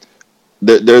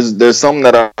there's something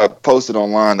that I posted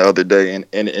online the other day, and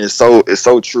it's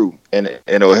so true, and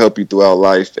it'll help you throughout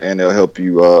life, and it'll help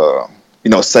you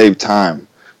save time.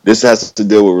 This has to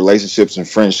deal with relationships and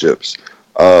friendships.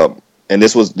 And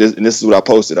this is what I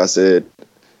posted. I said,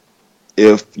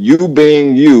 if you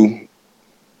being you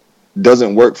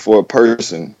doesn't work for a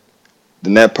person,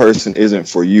 then that person isn't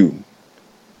for you.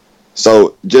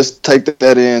 So just take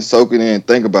that in, soak it in,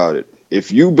 think about it.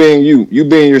 If you being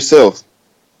yourself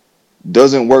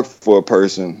doesn't work for a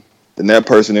person, then that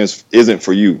person isn't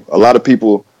for you. A lot of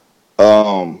people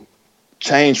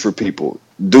change for people,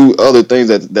 do other things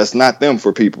that's not them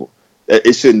for people.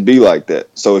 It shouldn't be like that.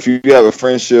 So if you have a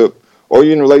friendship or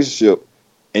you're in a relationship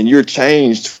and you're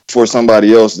changed for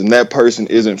somebody else, then that person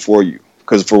isn't for you.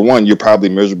 Because for one, you're probably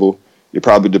miserable, you're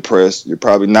probably depressed, you're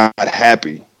probably not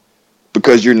happy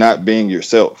because you're not being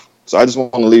yourself. So I just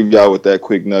want to leave y'all with that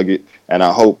quick nugget, and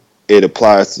I hope it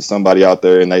applies to somebody out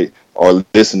there and they are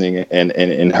listening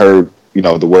and heard,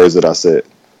 the words that I said.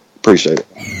 Appreciate it.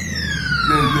 Yo,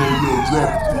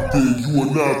 drop it. You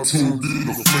are now tuned in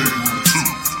to Flagrant 2.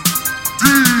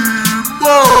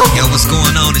 Yo, what's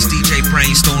going on? It's DJ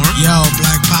Brainstorm. Yo,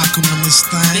 Black Pac on this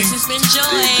thing. This has been Joy.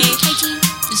 Hey, G.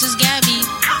 This is Gabby.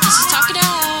 This is Talk It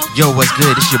Out. Yo, what's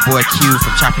good? It's your boy Q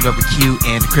from Chopping Over Q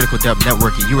and the Critical Dub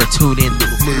Network, and you are tuned in to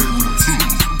Flagrant 2.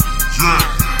 Yeah.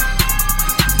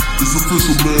 It's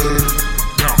official, man.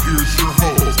 Now here's your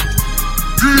host,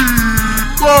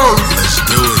 D-Buzz. Let's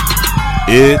do it.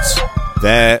 It's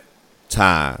that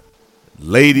time.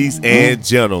 Ladies and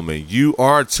gentlemen, you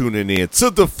are tuning in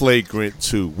to the Flagrant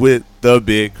 2 with the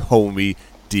big homie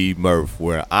D Murph,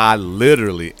 where I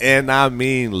literally, and I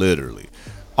mean literally,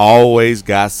 always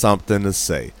got something to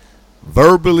say,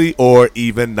 verbally or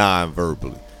even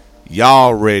non-verbally.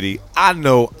 Y'all ready? I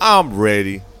know I'm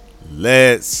ready.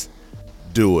 Let's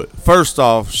do it. First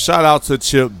off, shout out to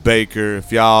Chip Baker.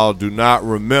 If y'all do not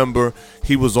remember,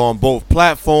 he was on both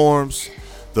platforms.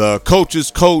 The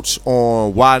Coach's Coach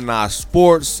on Why Not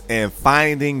Sports and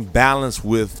Finding Balance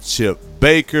with Chip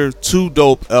Baker. 2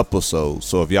 dope episodes.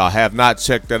 So if y'all have not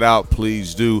checked that out,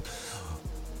 please do.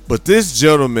 But this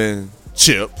gentleman,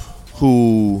 Chip,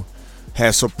 who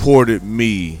has supported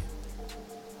me,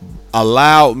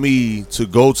 allowed me to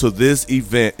go to this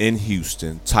event in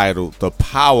Houston titled the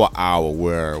Power Hour,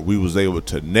 where we was able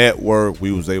to network,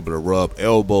 we was able to rub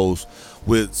elbows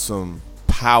with some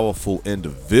powerful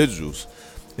individuals.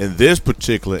 And this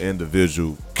particular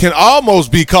individual can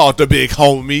almost be called the big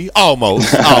homie.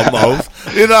 Almost. You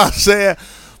know what I'm saying?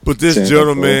 But this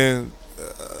gentleman,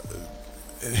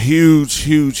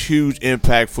 huge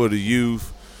impact for the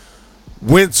youth.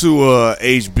 Went to a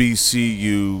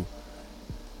HBCU,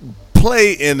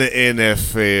 play in the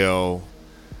NFL,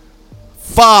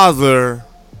 father,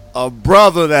 a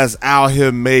brother that's out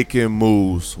here making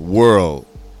moves, world.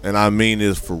 And I mean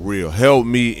this for real. Help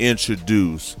me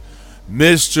introduce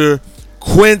Mr.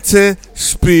 Quentin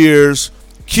Spears,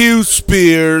 Q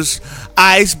Spears,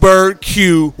 Iceberg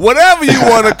Q, whatever you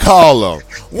want to call him.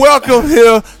 Welcome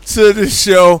here to the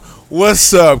show.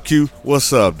 What's up, Q?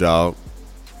 What's up, dog?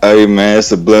 Hey man,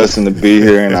 it's a blessing to be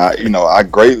here, and I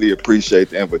greatly appreciate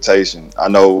the invitation. I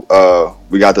know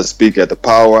we got to speak at the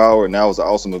Power Hour, and that was an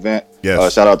awesome event.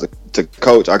 Yes. Shout out to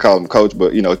Coach. I call him Coach,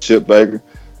 but Chip Baker.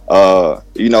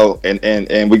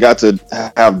 And we got to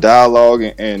have dialogue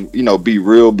and be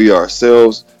real, be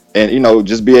ourselves, and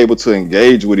just be able to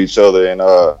engage with each other, and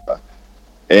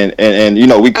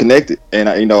we connected, and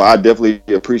I definitely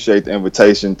appreciate the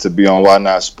invitation to be on Why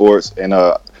Not Sports, and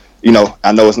I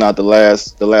know it's not the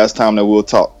last time that we'll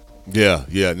talk.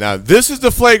 Yeah. Now, this is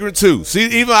the Flagrant 2. See,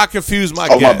 even I confuse my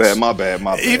guests. My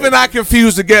bad. Even I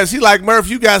confuse the guests. He like, Murph,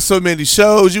 you got so many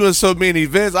shows, you in so many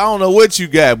events. I don't know what you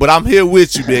got, but I'm here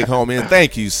with you, big homie, and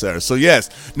thank you, sir. So, yes.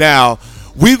 Now,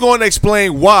 we're going to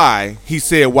explain why he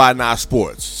said Why Not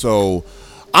Sports. So,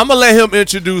 I'm going to let him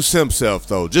introduce himself,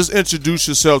 though. Just introduce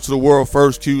yourself to the world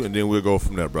first, Q, and then we'll go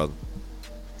from there, brother.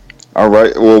 All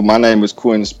right. Well, my name is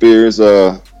Quentin Spears.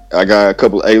 I got a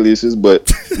couple of aliases,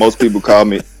 but most people call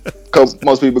me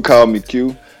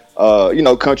Q.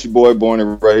 Country boy, born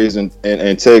and raised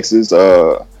in Texas.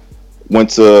 Went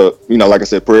to, like I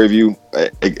said, Prairie View.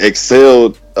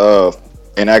 Excelled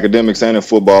in academics and in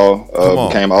football.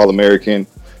 Became All-American.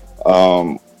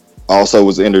 Also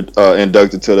was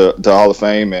inducted to the Hall of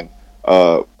Fame, and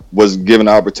was given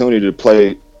the opportunity to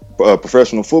play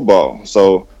professional football.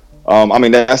 So,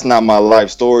 that's not my life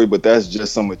story, but that's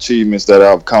just some achievements that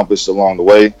I've accomplished along the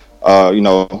way. I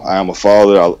am a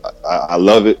father. I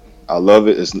love it.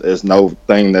 It's no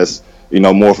thing that's,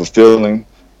 more fulfilling.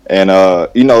 And,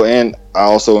 and I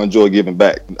also enjoy giving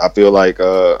back. I feel like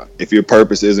if your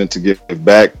purpose isn't to give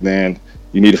back, then,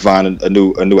 you need to find a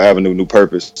new avenue, new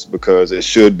purpose, because it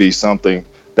should be something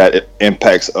that it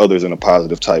impacts others in a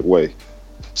positive type way.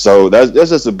 So that's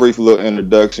just a brief little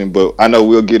introduction, but I know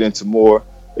we'll get into more,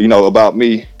 about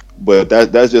me. But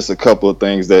that's just a couple of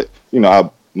things that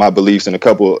my beliefs and a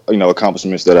couple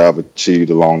accomplishments that I've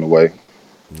achieved along the way.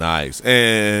 Nice.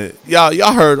 And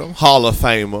y'all heard him, Hall of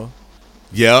Famer.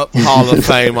 Yep, Hall of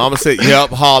Famer. I'm gonna say yep,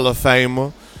 Hall of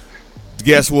Famer.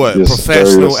 Guess what? Yes,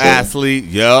 Professional sir. athlete.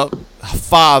 Yep.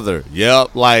 Father.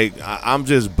 Yep. Like I'm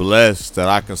just blessed that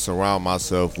I can surround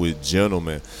myself with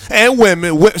gentlemen and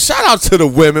women. Shout out to the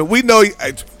women. We know.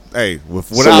 Hey,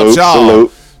 without y'all.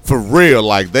 Salute. For real,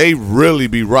 like they really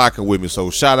be rocking with me.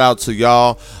 So shout out to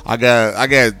y'all. I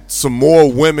got some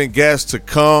more women guests to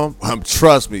come.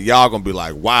 Trust me, y'all gonna be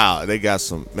like, wow, they got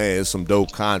it's some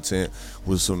dope content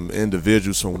with some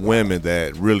individuals, some women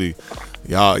that really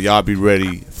y'all be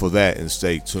ready for that and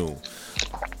stay tuned.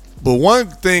 But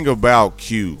one thing about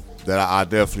Q that I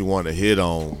definitely want to hit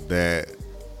on, that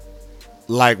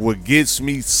like what gets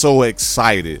me so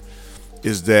excited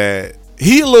is that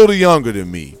he a little younger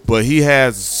than me, but he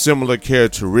has similar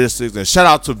characteristics. And shout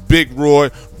out to Big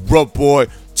Roy, Rup Boy,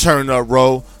 Turn Up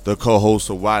Row, the co-host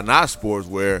of Why Not Sports,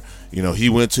 where he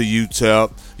went to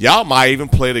UTEP. Y'all might even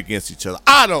played against each other.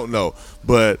 I don't know,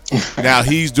 but now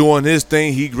he's doing his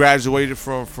thing. He graduated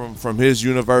from his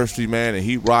university, man, and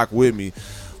he rocked with me.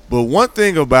 But one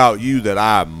thing about you that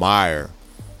I admire,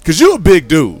 cause you a big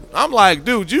dude. I'm like,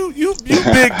 dude, you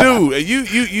big dude, and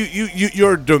you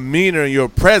your demeanor and your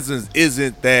presence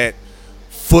isn't that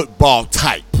football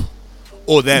type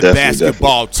or that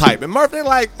basketball type. And Murph, they're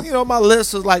like, my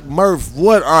listeners like, Murph,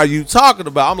 what are you talking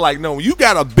about? I'm like, no, you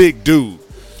got a big dude.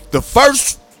 The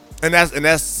first, and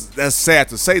that's sad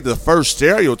to say, the first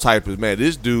stereotype is, man,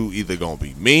 this dude either gonna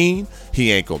be mean, he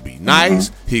ain't gonna be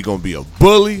nice, he gonna be a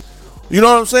bully. You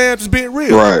know what I'm saying? Just being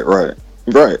real. Right.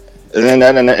 And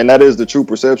that is the true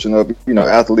perception of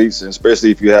athletes, and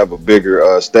especially if you have a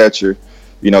bigger stature,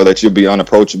 that you'll be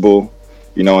unapproachable,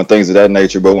 and things of that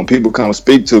nature. But when people come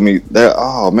speak to me, they're,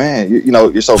 oh man,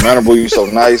 you're so mannerable, you're so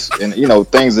nice, and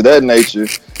things of that nature,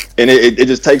 and it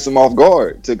just takes them off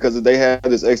guard because they have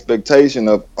this expectation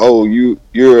of, oh, you've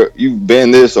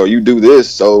been this or you do this,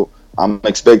 so I'm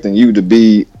expecting you to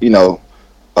be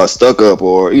stuck up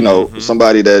or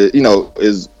somebody that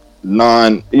is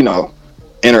non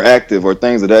interactive or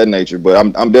things of that nature. But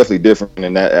I'm definitely different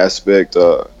in that aspect.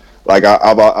 Like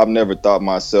I've never thought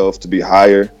myself to be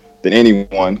higher than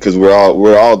anyone, because we're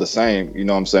all the same,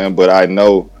 what I'm saying. But I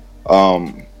know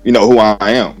who I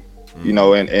am,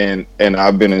 and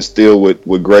I've been instilled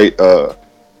with great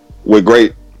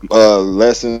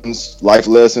lessons, life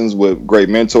lessons, with great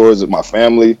mentors, with my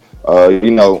family.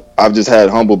 I've just had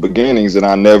humble beginnings, and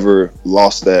I never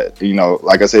lost that.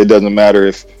 Like I said, it doesn't matter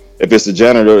if it's the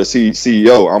janitor or the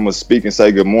CEO, I'm gonna speak and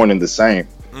say good morning the same.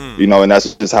 And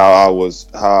that's just how I was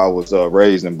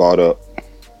raised and brought up.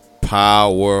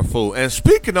 Powerful. And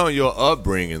speaking on your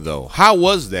upbringing, though, how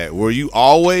was that? Were you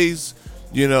always,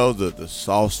 the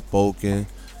soft-spoken,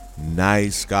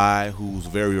 nice guy who's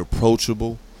very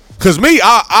approachable? Because me,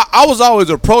 I was always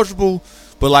approachable,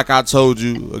 but like I told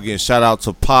you, again, shout out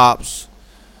to Pops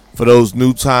for those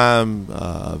new-time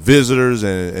visitors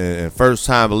and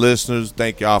first-time listeners.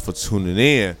 Thank y'all for tuning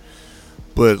in.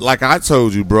 But like I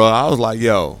told you, bro, I was like,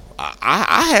 yo,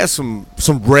 I had some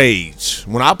rage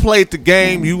when I played the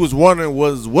game. You was wondering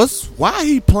why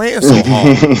he playing so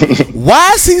hard?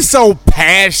 Why is he so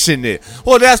passionate?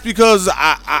 Well, that's because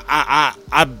I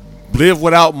live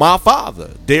without my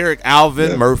father, Derek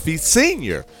Alvin Murphy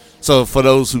Sr. So for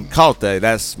those who caught that,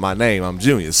 that's my name. I'm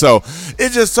Junior. So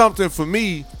it's just something for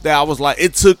me that I was like,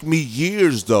 it took me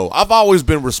years though. I've always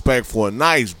been respectful and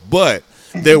nice, but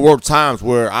there were times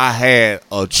where I had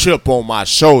a chip on my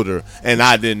shoulder and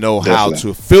I didn't know how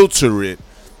to filter it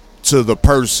to the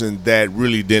person that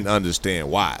really didn't understand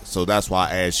why. So that's why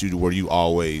I asked you, were you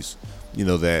always,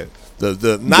 that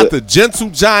the gentle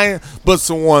giant, but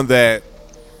someone that,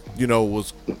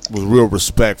 was real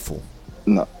respectful?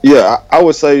 No. Yeah, I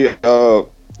would say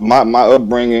my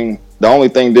upbringing, the only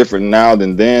thing different now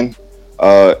than then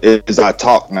is I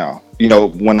talk now.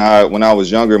 When I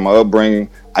was younger, my upbringing,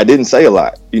 I didn't say a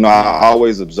lot. I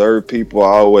always observed people.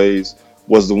 I always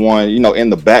was the one, in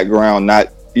the background, not,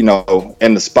 in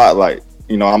the spotlight.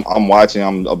 I'm watching,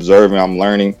 I'm observing, I'm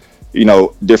learning,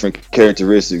 different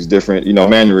characteristics, different,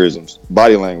 mannerisms,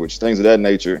 body language, things of that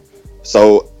nature.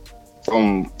 So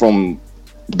from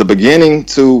the beginning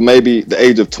to maybe the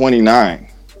age of 29,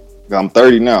 I'm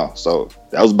 30 now. So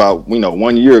that was about,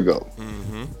 1 year ago.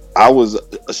 I was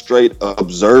a straight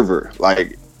observer.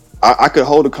 Like I could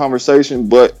hold a conversation,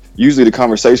 but usually the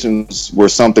conversations were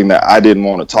something that I didn't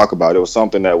want to talk about. It was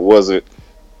something that wasn't,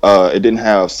 it didn't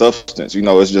have substance. You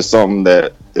know, it's just something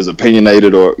that is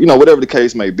opinionated or, you know, whatever the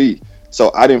case may be. So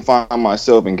I didn't find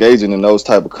myself engaging in those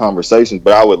type of conversations,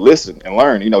 but I would listen and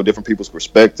learn, you know, different people's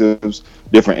perspectives,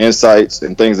 different insights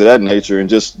and things of that nature, and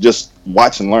just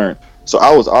watch and learn. So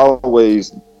I was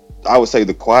always, I would say,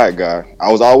 the quiet guy.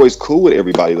 I was always cool with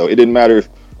everybody though. It didn't matter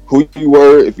who you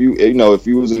were, if you know, if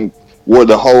you was in, wore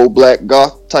the whole black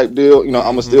goth type deal, you know,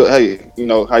 I'ma still, hey, you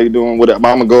know, how you doing? Whatever.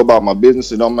 I'm gonna go about my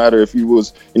business. It don't matter if you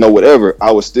was, you know, whatever.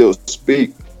 I would still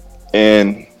speak,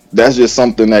 and that's just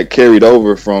something that carried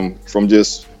over from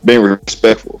just being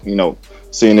respectful. You know,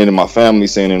 seeing it in my family,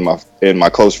 seeing it in my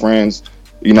close friends.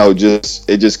 You know, it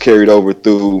just carried over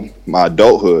through my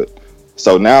adulthood.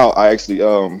 So now I actually,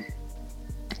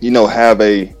 you know, have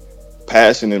a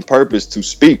passion and purpose to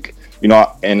speak. You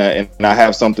know, and I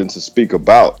have something to speak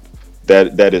about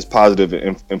that is positive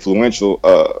and influential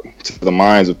to the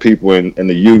minds of people and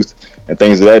the youth and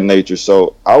things of that nature.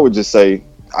 So I would just say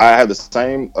I have the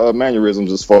same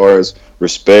mannerisms as far as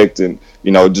respect and,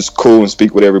 you know, just cool and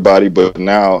speak with everybody. But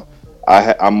now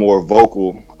I'm more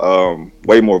vocal,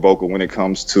 way more vocal when it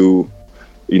comes to,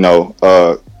 you know,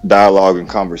 dialogue and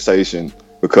conversation,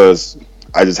 because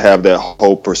I just have that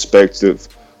whole perspective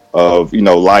of, you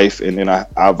know, life. And then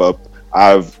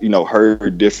I've you know,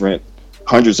 heard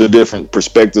hundreds of different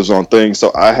perspectives on things.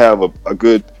 So I have a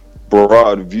good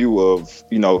broad view of,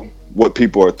 you know, what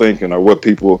people are thinking or what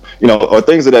people, you know, or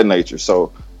things of that nature.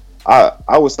 So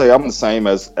I would say I'm the same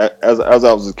as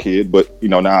I was a kid, but, you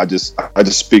know, now I just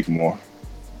speak more.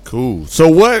 Cool. So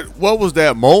what was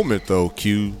that moment though,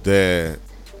 Q, that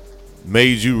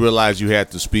made you realize you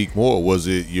had to speak more? Was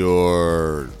it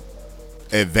your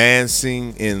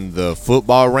advancing in the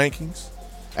football rankings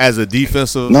as a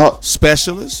defensive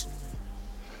specialist?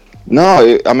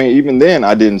 No, I mean, even then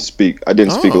I didn't speak. I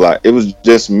didn't speak a lot. It was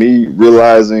just me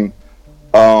realizing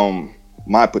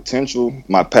my potential,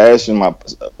 my passion,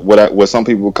 what some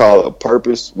people would call a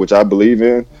purpose, which I believe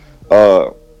in.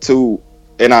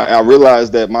 And I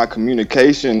realized that my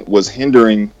communication was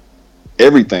hindering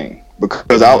everything,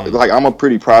 because I'm a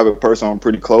pretty private person. I'm a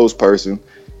pretty closed person,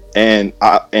 and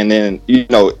then, you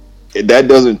know, that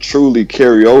doesn't truly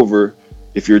carry over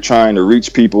if you're trying to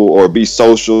reach people or be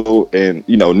social and,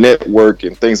 you know, network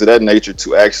and things of that nature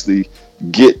to actually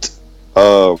get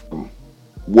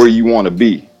where you want to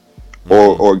be,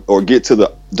 or get to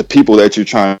the people that you're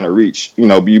trying to reach. You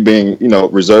know, you being, you know,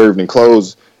 reserved and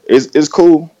closed is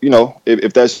cool, you know,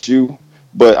 if that's you.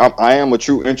 But I am a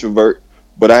true introvert.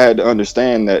 But I had to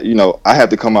understand that, you know, I had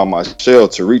to come out my shell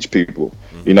to reach people,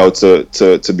 you know,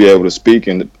 to be able to speak,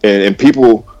 and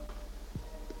people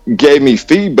gave me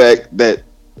feedback that,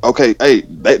 okay, hey,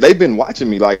 they've been watching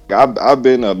me. Like I've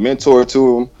been a mentor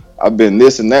to them. I've been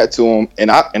this and that to them,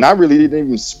 and I really didn't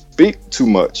even speak too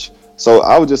much. So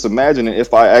I was just imagining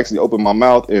if I actually opened my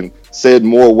mouth and said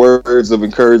more words of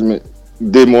encouragement,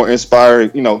 did more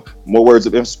inspiring, you know, more words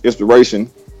of inspiration,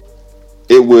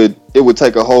 it would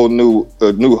take a whole new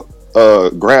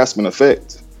grasp and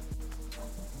effect.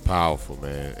 Powerful,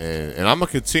 man. And I'm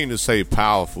gonna continue to say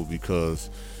powerful, because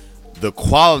the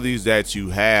qualities that you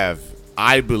have,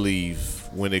 I believe,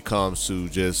 when it comes to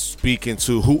just speaking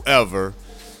to whoever,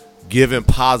 giving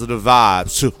positive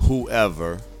vibes to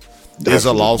whoever, is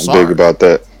a lost art. Big about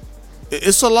that.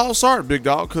 It's a lost art, big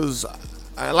dog, because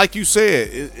like you said,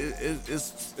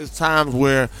 it's times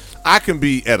where I can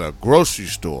be at a grocery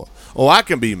store, or I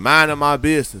can be minding my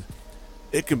business.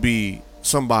 It could be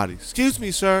somebody, excuse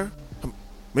me, sir.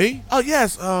 Me? Oh,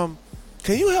 yes.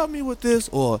 Can you help me with this?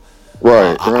 Or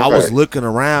right. I was looking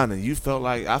around, and I felt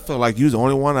like you was the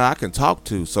only one that I can talk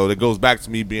to. So it goes back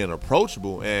to me being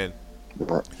approachable, and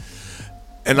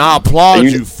I applaud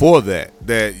you for that.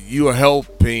 That you are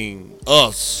helping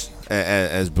us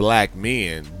as black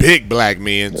men, big black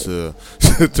men, to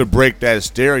break that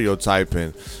stereotype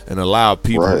and allow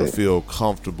people to feel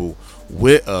comfortable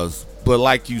with us. But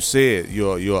like you said,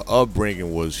 your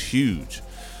upbringing was huge.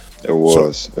 It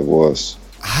was.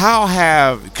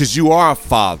 Because you are a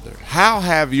father, how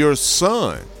have your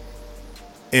son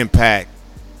impacted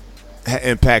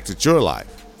your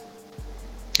life?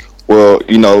 Well,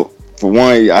 you know, for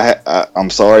one,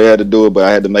 I'm sorry I had to do it, but I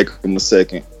had to make him the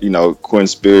second. You know, Quinn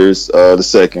Spears the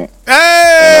second.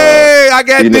 Hey, I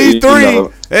got these three. You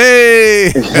know,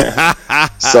 hey.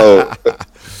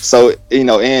 so you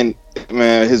know, and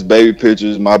man, his baby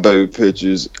pictures, my baby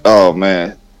pictures. Oh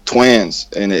man. Twins,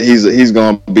 and he's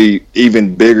gonna be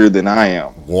even bigger than I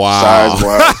am. Wow. Size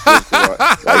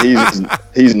wise, like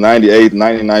he's 98th,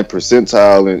 99th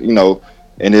percentile, and you know,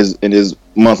 in his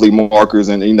monthly markers,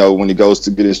 and when he goes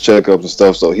to get his checkups and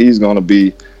stuff. So he's gonna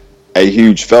be a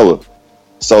huge fella.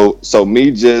 So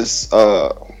me just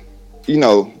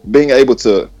being able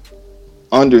to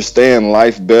understand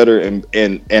life better, and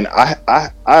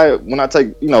I when I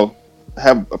take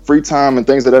have free time and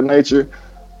things of that nature,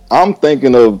 I'm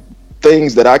thinking of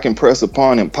things that I can press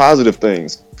upon him, positive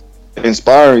things,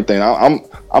 inspiring things.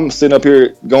 I'm sitting up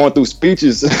here going through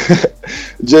speeches,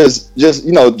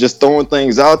 just throwing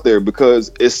things out there,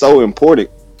 because it's so important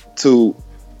to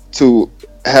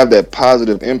have that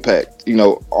positive impact,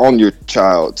 on your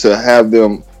child, to have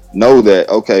them know that,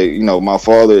 okay, my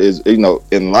father is,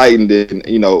 enlightened,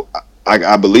 and,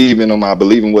 I believe in him. I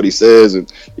believe in what he says, and,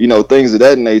 things of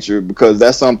that nature, because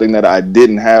that's something that I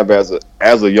didn't have as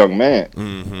a young man,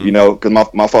 because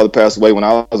my father passed away when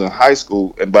I was in high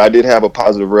school, but I did have a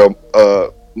positive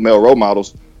male role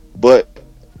models, but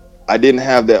I didn't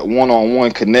have that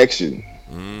one-on-one connection.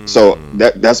 So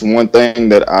that's one thing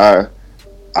that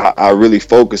I really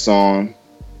focus on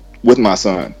with my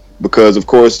son, because of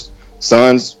course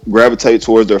sons gravitate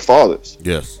towards their fathers.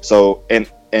 Yes. So and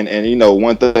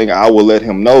one thing I will let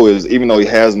him know is, even though he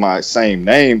has my same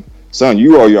name, son,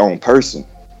 you are your own person.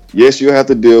 Yes, you have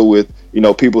to deal with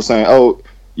people saying, oh,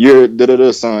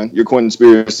 you're son, you're Quentin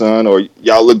Spears' son, or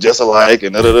y'all look just alike,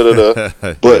 and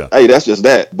but hey, that's just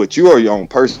that. But you are your own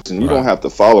person. You don't have to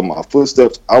follow my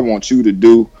footsteps. I want you to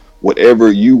do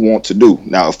whatever you want to do.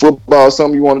 Now, if football is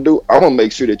something you want to do, I'm gonna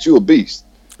make sure that you're a beast.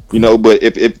 But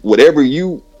if whatever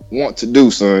you want to do,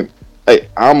 son, hey,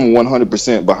 I'm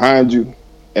 100% behind you,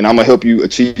 and I'm gonna help you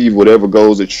achieve whatever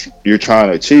goals that you're trying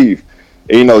to achieve.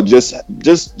 And,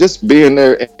 just being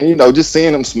there, and just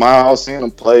seeing him smile, seeing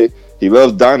him play. He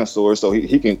loves dinosaurs, so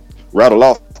he can rattle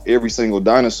off every single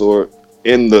dinosaur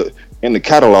in the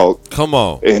catalog. Come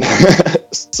on. And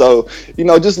so,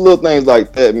 just little things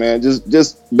like that, man.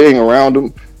 Just being around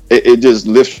him, it just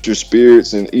lifts your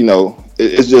spirits, and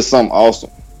it's just something awesome.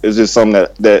 It's just something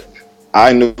that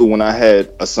I knew when I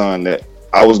had a son, that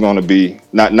I was going to be,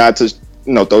 not to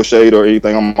throw shade or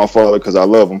anything on my father, because I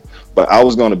love him, but I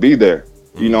was going to be there.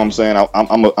 You know what I'm saying?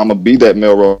 I'm gonna be that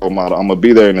male role model. I'm gonna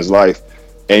be there in his life,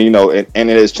 and and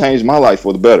it has changed my life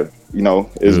for the better.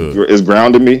 It's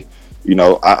grounded me.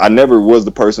 I never was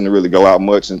the person to really go out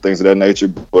much and things of that nature,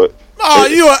 but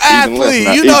you an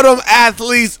athlete. Them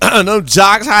athletes, them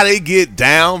jocks, how they get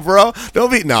down, bro.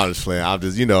 Don't be just playing. I'm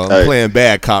just, I'm playing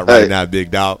bad cop right now, big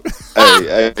dog.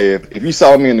 hey, if you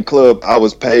saw me in the club, I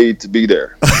was paid to be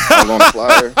there. I was on the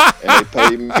flyer, and they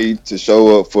paid me to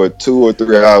show up for 2 or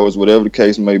 3 hours, whatever the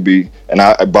case may be. And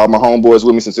I brought my homeboys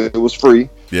with me since it was free.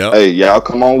 Yeah. Hey, y'all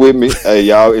come on with me. Hey,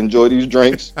 y'all enjoy these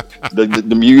drinks,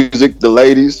 the music, the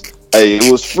ladies. Hey,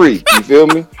 it was free. You feel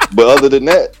me? But other than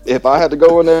that, if I had to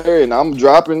go in there and I'm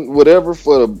dropping whatever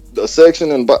for the section,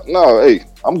 hey,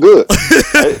 I'm good.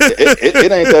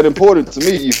 it ain't that important to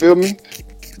me. You feel me?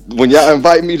 When y'all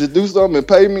invite me to do something and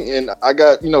pay me, and I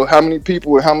got how many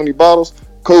people and how many bottles,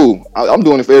 cool. I'm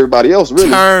doing it for everybody else. Really.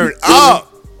 Turn up.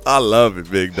 I love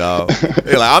it, big dog.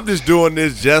 I'm just doing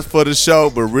this just for the show,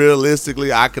 but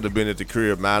realistically, I could have been at the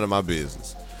crib minding my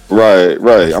business. Right.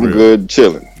 I'm real. Good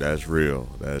chilling. That's real.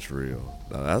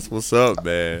 Now, that's what's up,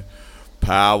 man.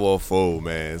 Powerful,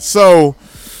 man. So,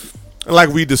 like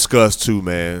we discussed too,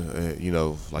 man,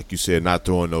 like you said, not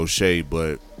throwing no shade,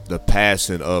 but the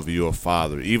passing of your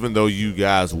father, even though you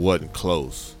guys wasn't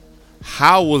close,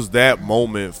 how was that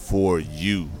moment for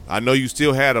you? I know you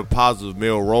still had a positive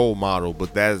male role model,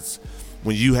 but that's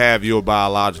when you have your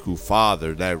biological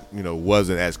father that,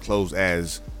 wasn't as close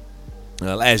as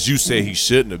you said he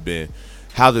shouldn't have been.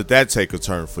 How did that take a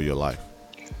turn for your life?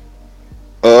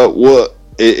 Well,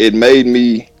 it made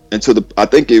me into I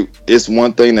think it's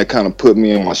one thing that kind of put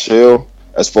me in my shell,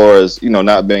 as far as,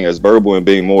 not being as verbal and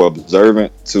being more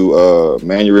observant to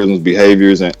mannerisms,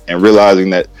 behaviors, and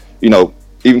realizing that,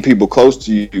 even people close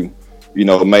to you,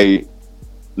 may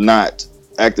not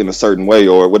act in a certain way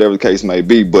or whatever the case may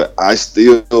be, but I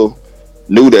still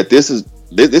knew that this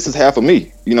is half of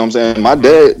me. You know what I'm saying? My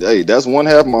dad, hey, that's one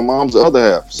half, my mom's the other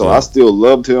half. So I still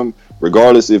loved him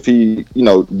regardless if he,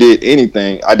 did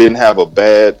anything. I didn't have a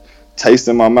bad taste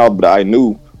in my mouth, but I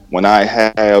knew when I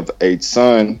have a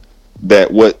son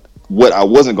that what I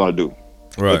wasn't going to do.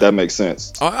 Right. If that makes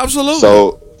sense. Oh, absolutely.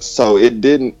 So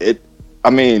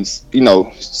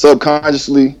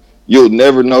subconsciously, you'll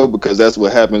never know, because that's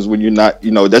what happens when you're not,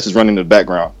 that's just running in the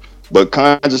background. But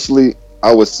consciously,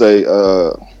 I would say,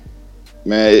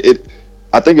 man,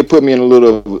 I think it put me in a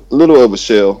little of a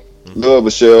shell,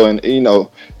 and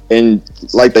and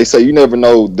like they say, you never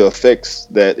know the effects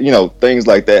that things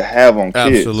like that have on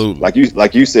kids. Absolutely.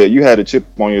 Like you said, you had a chip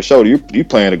on your shoulder. You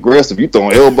playing aggressive. You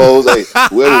throwing elbows. Hey,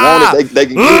 whoever want it, they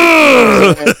can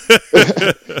get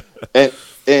it.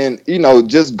 and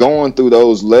just going through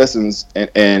those lessons, and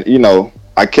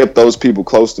I kept those people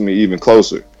close to me even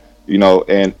closer. It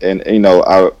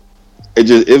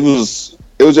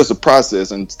was just a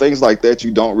process, and things like that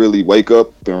you don't really wake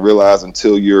up and realize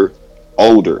until you're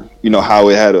older, how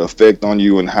it had an effect on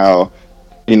you, and how,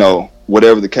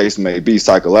 whatever the case may be,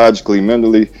 psychologically,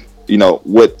 mentally,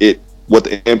 what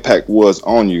the impact was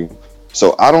on you.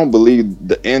 So I don't believe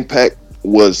the impact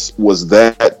was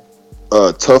that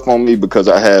tough on me, because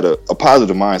I had a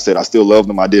positive mindset. I still loved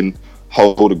them. I didn't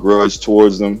hold a grudge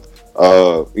towards them.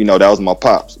 That was my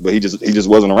pops, but he just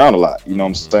wasn't around a lot. You know what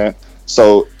I'm saying?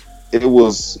 So it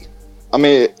was,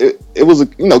 it was a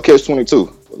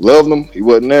catch-22. Loved him. He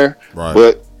wasn't there. Right.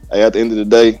 But at the end of the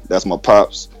day, that's my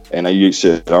pops, and I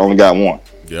only got one.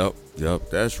 Yep.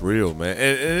 That's real,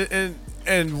 man.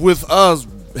 And with us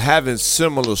having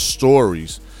similar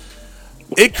stories,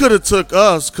 it could have took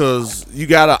us, because you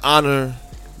gotta honor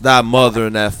that mother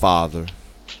and that father.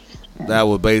 That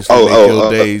would basically make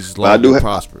your days long and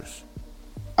prosperous.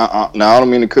 Now I don't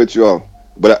mean to cut you off,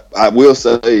 but I will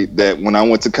say that when I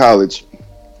went to college,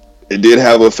 it did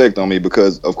have an effect on me,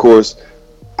 because of course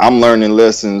I'm learning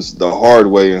lessons the hard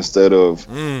way instead of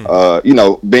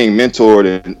being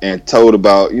mentored and told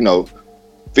about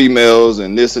females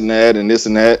and this and that and this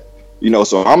and that.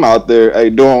 So I'm out there,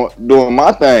 hey, doing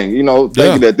my thing,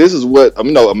 thinking that this is what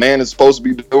a man is supposed to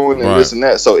be doing, and this and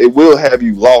that. So it will have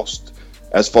you lost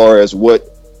as far as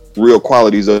what real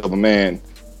qualities of a man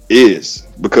is,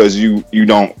 because that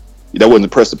wasn't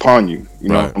impressed upon you. You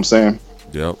know what I'm saying?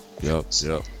 Yep.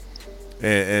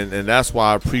 And that's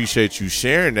why I appreciate you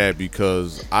sharing that,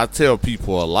 because I tell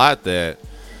people a lot that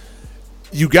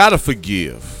you gotta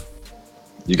forgive.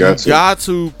 You got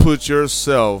to put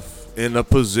yourself in a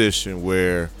position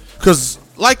where, because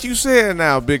like you said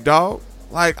now, big dog,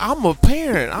 like I'm a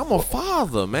parent, I'm a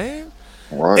father, man.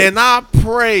 Right. And I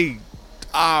pray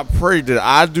that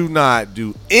I do not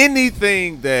do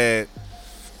anything that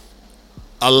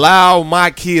allow my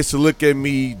kids to look at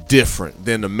me different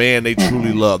than the man they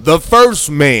truly love, the first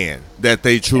man that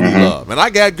they truly love. And I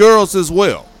got girls as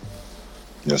well.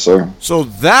 Yes, sir. So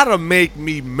that'll make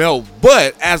me melt.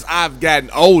 But as I've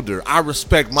gotten older, I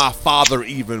respect my father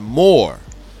even more,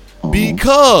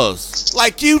 because,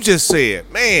 like you just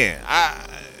said, man,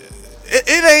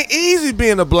 it ain't easy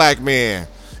being a black man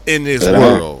in this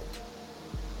world.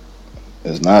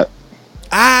 It's not.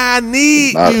 I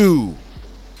need you.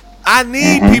 I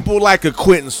need people like a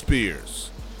Quentin Spears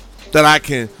that I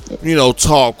can,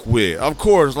 talk with. Of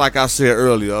course, like I said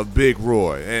earlier, a Big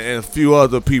Roy and a few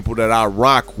other people that I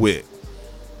rock with.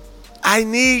 I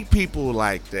need people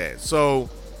like that. So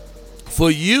for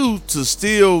you to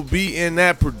still be in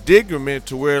that predicament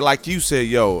to where, like you said,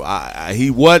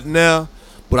 he wasn't there,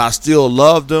 but I still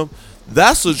loved him,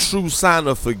 that's a true sign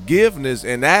of forgiveness,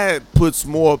 and that puts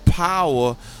more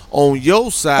power on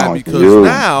your side, because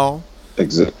now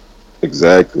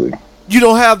exactly, you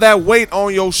don't have that weight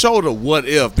on your shoulder. What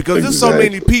if? Because there's so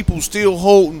many people still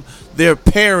holding their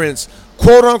parents,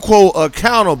 quote unquote,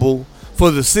 accountable for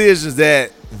the decisions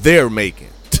that they're making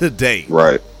today.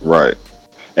 Right.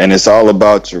 And it's all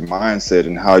about your mindset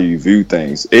and how you view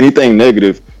things. Anything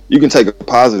negative, you can take a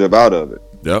positive out of it.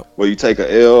 Yep. Well, you take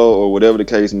a L or whatever the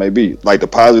case may be. Like the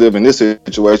positive in this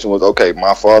situation was, okay,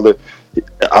 my father,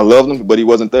 I loved him, but he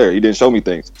wasn't there. He didn't show me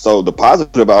things. So the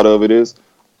positive out of it is,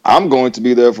 I'm going to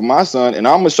be there for my son, and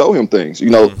I'm gonna show him things.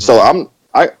 So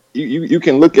you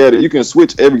can look at it. You can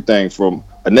switch everything from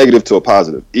a negative to a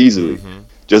positive easily,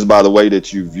 just by the way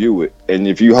that you view it. And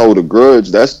if you hold a grudge,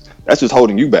 that's just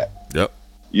holding you back. Yep.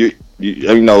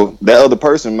 That other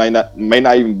person may not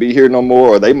even be here no more,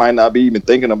 or they might not be even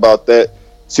thinking about that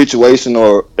situation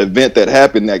or event that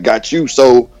happened that got you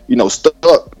so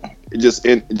stuck just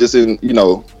in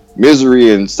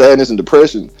misery and sadness and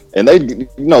depression, and they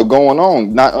going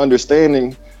on not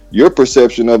understanding your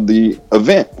perception of the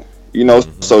event,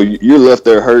 so you're left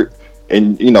there hurt,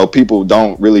 and people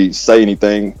don't really say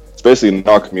anything, especially in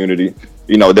our community.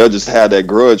 They'll just have that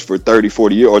grudge for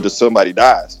 30-40 years, or just somebody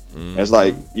dies. It's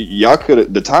like, y'all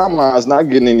could, the timeline's not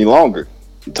getting any longer,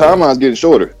 the timeline's getting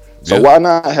shorter. So why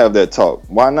not have that talk?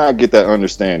 Why not get that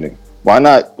understanding? Why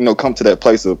not come to that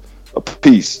place of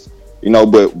peace?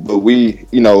 But we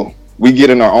get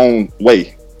in our own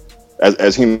way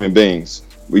as human beings.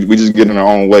 We just get in our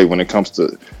own way when it comes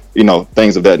to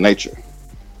things of that nature.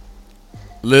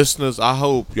 Listeners, I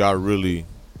hope y'all really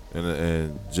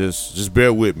and just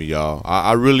bear with me, y'all.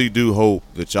 I really do hope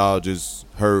that y'all just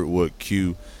heard what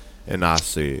Q and I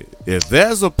said. If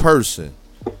there's a person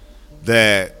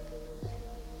that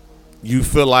you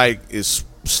feel like is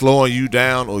slowing you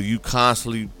down or you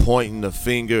constantly pointing the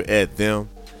finger at them,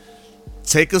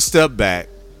 take a step back,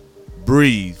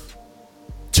 breathe,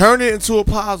 turn it into a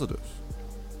positive.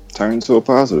 Turn into a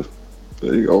positive.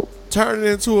 There you go. Turn it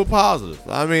into a positive.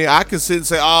 I mean, I can sit and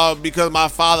say, oh, because my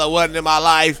father wasn't in my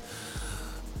life,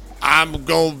 I'm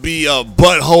going to be a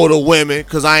butthole to women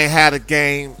because I ain't had a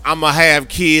game. I'm going to have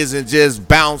kids and just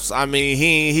bounce. I mean,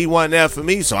 he wasn't there for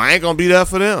me, so I ain't going to be there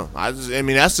for them. I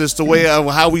mean, that's just the way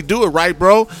of how we do it, right,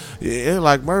 bro? Yeah,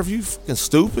 like, Murph, you fucking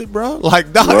stupid, bro. Like,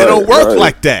 no, it don't work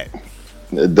like that.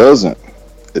 It doesn't.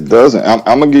 It doesn't.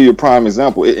 I'm going to give you a prime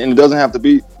example. And it doesn't have to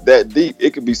be that deep.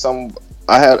 It could be some.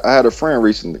 I had a friend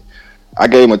recently. I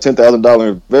gave him a $10,000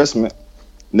 investment.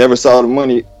 Never saw the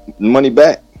money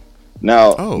back.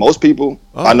 Now, most people,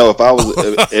 I know if I was,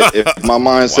 if my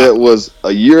mindset was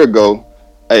a year ago,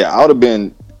 hey, I would have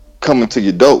been coming to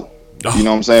your door. You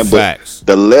know what I'm saying? Facts.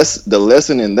 But the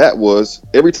lesson in that was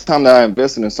every time that I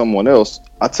invested in someone else,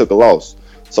 I took a loss.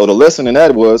 So the lesson in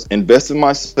that was invest in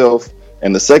myself.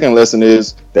 And the second lesson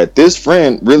is that this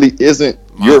friend really isn't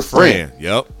your friend.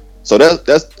 Yep. So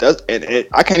that's and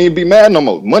I can't even be mad no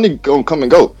more. Money gonna come and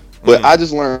go. But I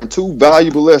just learned two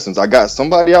valuable lessons. I got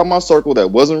somebody out my circle that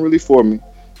wasn't really for me,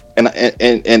 and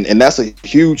that's a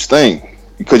huge thing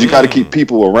because you got to keep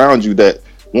people around you that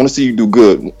want to see you do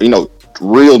good. You know,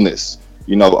 realness.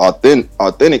 You know,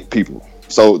 authentic people.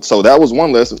 So that was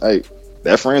one lesson. Hey,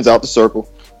 that friend's out the circle.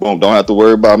 Boom. Don't have to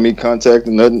worry about me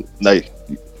contacting nothing. Hey,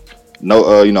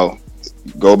 no, you know,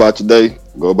 go about your day.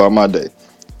 Go about my day.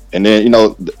 And then, you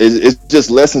know, it's just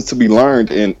lessons to be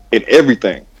learned in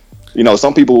everything. You know,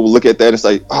 some people will look at that and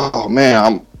say, "Oh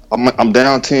man, I'm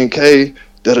down 10K,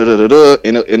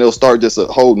 and it'll start just a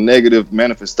whole negative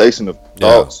manifestation of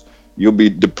thoughts. You'll be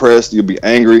depressed, you'll be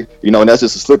angry, you know, and that's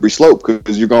just a slippery slope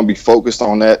because you're gonna be focused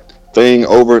on that thing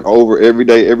over and over every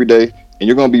day, and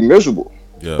you're gonna be miserable.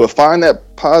 Yeah. But find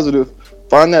that positive,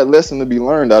 find that lesson to be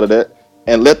learned out of that,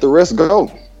 and let the rest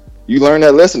go. You learn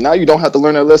that lesson. Now you don't have to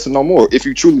learn that lesson no more. If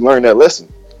you truly learn that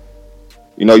lesson,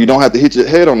 you know, you don't have to hit your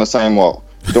head on the same wall.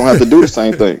 You don't have to do the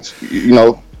same things. You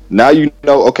know, now you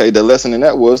know, okay, the lesson in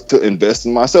that was to invest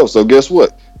in myself. So guess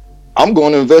what? I'm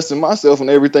going to invest in myself in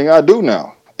everything I do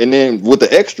now. And then with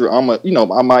the extra, I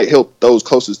might help those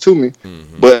closest to me,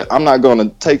 but I'm not going to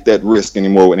take that risk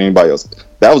anymore with anybody else.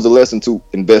 That was the lesson, to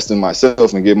invest in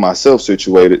myself and get myself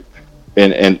situated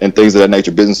and things of that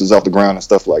nature, businesses off the ground and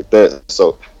stuff like that.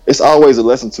 So it's always a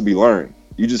lesson to be learned.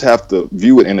 You just have to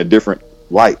view it in a different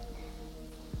light.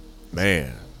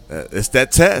 Man. It's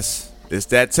that test. It's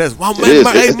that test. Well,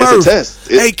 it's a test.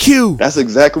 Hey, Q. That's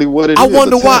exactly what it is. I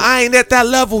wonder why I ain't at that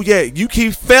level yet. You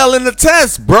keep failing the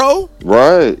test, bro.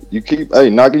 Right. You keep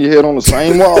knocking your head on the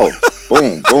same wall.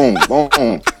 Boom, boom,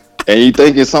 boom. And you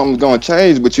thinking something's going to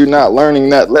change, but you're not learning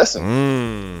that lesson.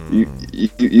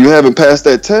 You haven't passed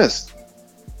that test.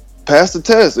 Pass the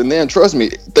test, and then trust me,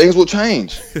 things will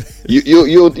change.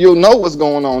 You'll know what's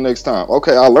going on next time.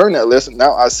 Okay, I learned that lesson.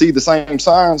 Now I see the same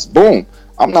signs. Boom.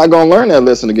 I'm not going to learn that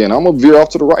lesson again. I'm going to veer off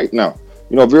to the right now.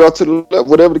 You know, veer off to the left,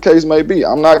 whatever the case may be.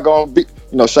 I'm not going to be,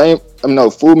 you know,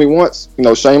 fool me once, you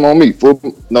know, shame on me.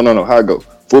 No, how it go?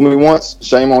 Fool me once,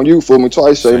 shame on you. Fool me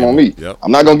twice, shame on me. Yep.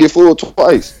 I'm not going to get fooled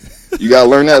twice. You got to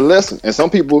learn that lesson. And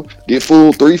some people get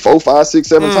fooled 3, 4, 5, 6,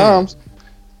 7 times.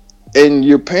 And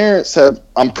your parents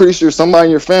I'm pretty sure somebody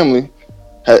in your family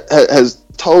has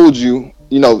told you,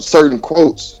 you know, certain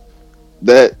quotes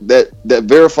that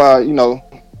verify, you know,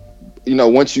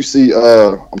 once you see,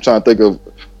 I'm trying to think of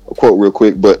a quote real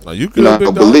quick, but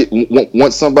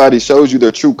once somebody shows you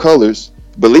their true colors,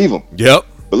 believe them. Yep.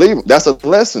 Believe them. That's a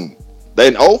lesson.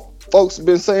 Old folks have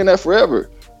been saying that forever.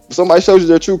 If somebody shows you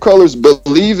their true colors,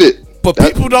 believe it. But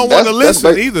people don't want to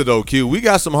listen either, though, Q. We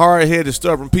got some hard-headed,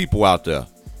 stubborn people out there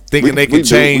thinking they can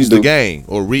change the game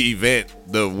or reinvent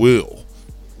the wheel.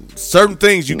 Certain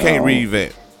things you can't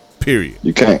reinvent, period.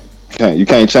 You can't. You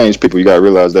can't change people. You gotta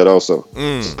realize that also.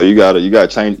 So you gotta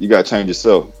change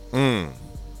yourself.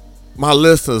 My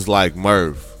listeners like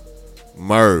Merv,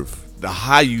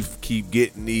 how you keep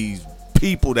getting these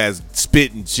people that's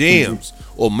spitting gems.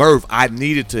 Or Merv, I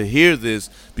needed to hear this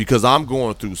because I'm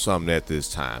going through something at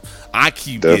this time. I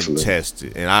keep getting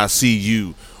tested, and I see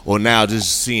you, or now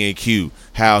just seeing Q,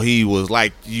 how he was,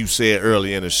 like you said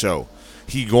earlier in the show.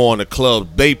 He going to clubs,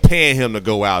 they paying him to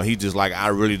go out. He just like, I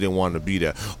really didn't want to be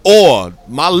there. Or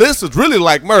my listeners really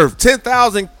like Merv,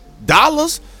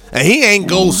 $10,000, and he ain't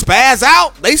go spaz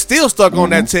out. They still stuck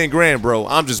on that 10 grand, bro.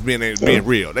 I'm just being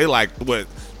real. They like, what,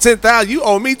 10,000. You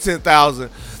owe me 10,000.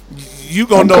 You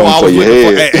gonna I'm know I coming was for your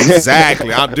looking for head.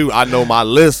 exactly. I know my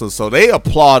listeners, so they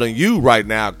applauding you right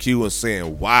now, Q, and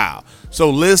saying, "Wow." So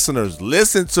listeners,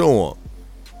 listen to them.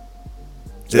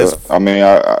 Just I mean,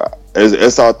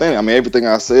 it's authentic. I mean, everything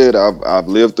I said, I've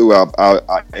lived through.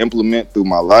 I implement through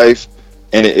my life,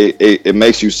 and it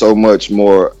makes you so much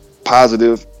more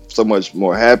positive, so much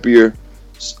more happier.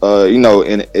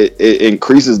 And it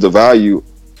increases the value,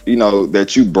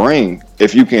 that you bring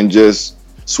if you can just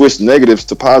switch negatives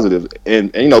to positive.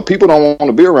 And people don't want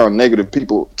to be around negative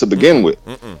people to begin with.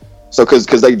 So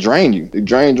because they drain you, they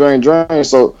drain.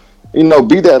 So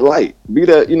be that light, be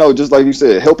that, just like you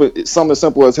said, helping, something as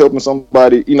simple as helping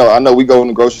somebody. I know we go in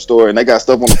the grocery store and they got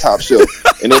stuff on the top shelf,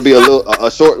 and there'll be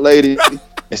a short lady,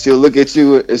 and she'll look at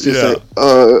you and she'll say,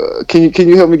 can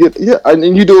you help me get,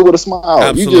 and you do it with a smile.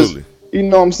 absolutely. You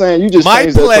know what I'm saying? You just My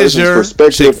change that person's pleasure.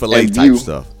 perspective Chick-fil-A and type view.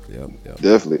 stuff. Yep.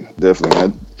 Definitely,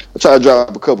 man. I try to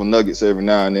drop a couple nuggets every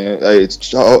now and then. Hey,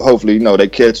 hopefully, they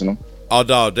catching them. Oh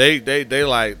dog, they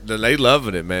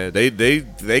loving it, man.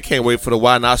 They can't wait for the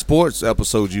Why Not Sports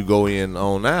episode you go in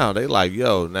on now. They like,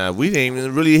 yo, now we didn't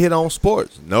even really hit on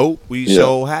sports. Nope, we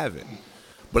sure haven't.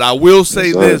 But I will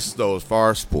say this though, as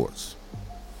far as sports,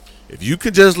 if you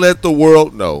could just let the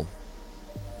world know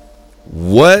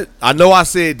what I know, I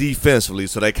said defensively,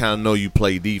 so they kind of know you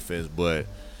play defense. But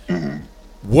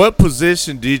what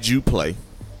position did you play?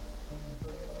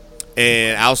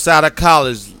 And outside of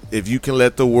college, if you can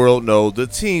let the world know the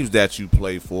teams that you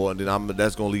play for, and then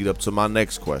that's going to lead up to my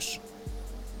next question.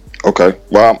 Okay.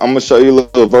 Well, I'm going to show you a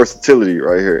little versatility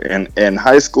right here. In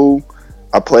high school,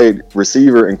 I played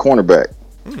receiver and cornerback.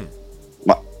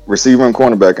 My receiver and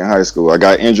cornerback in high school. I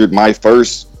got injured my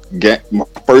first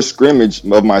scrimmage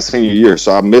of my senior year,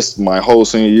 so I missed my whole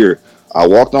senior year. I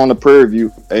walked on to Prairie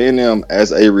View A&M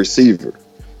as a receiver.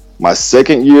 My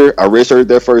second year, I redshirted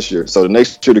that first year. So the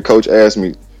next year, the coach asked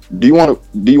me, do you want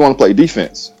to play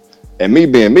defense? And me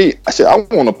being me, I said, I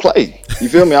want to play. You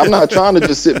feel me? I'm not trying to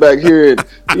just sit back here and,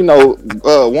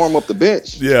 warm up the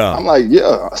bench. Yeah. I'm like,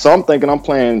 yeah. So I'm thinking I'm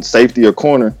playing safety or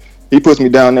corner. He puts me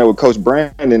down there with Coach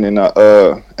Brandon, and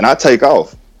I take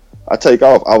off. I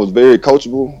was very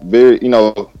coachable, very,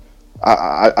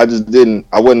 I just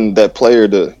I wasn't that player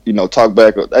to, talk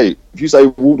back. Hey, if you say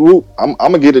whoop whoop, I'm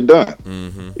gonna get it done.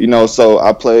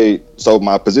 So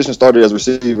my position started as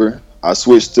receiver. I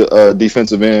switched to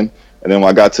defensive end, and then when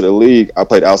I got to the league, I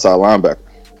played outside linebacker.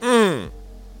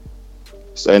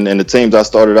 So, and the teams I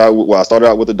started out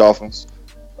with the Dolphins.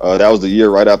 That was the year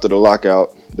right after the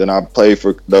lockout. Then I played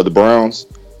for the Browns.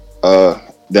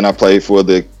 Then I played for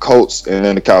the Colts and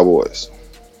then the Cowboys.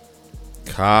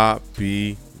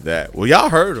 Copy that. Well, y'all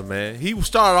heard him, man. He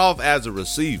started off as a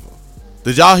receiver.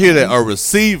 Did y'all hear that? A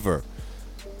receiver.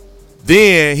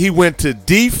 Then he went to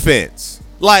defense.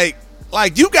 Like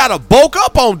you gotta bulk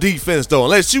up on defense though,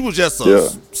 unless you was just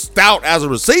stout as a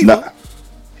receiver.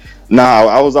 Nah,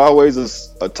 I was always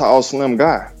a tall, slim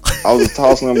guy.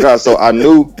 So I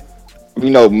knew,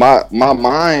 my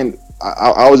mind.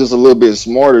 I was just a little bit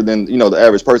smarter than the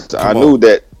average person. I knew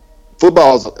that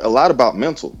football is a lot about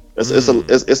mental.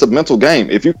 It's a mental game.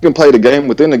 If you can play the game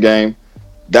within the game,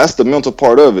 that's the mental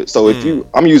part of it. So if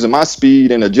I'm using my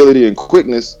speed and agility and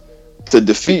quickness to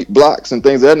defeat blocks and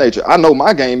things of that nature, I know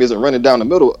my game isn't running down the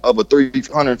middle of a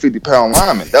 350-pound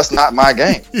lineman. That's not my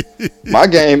game. My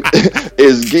game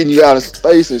is getting you out of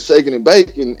space and shaking and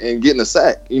baking and getting a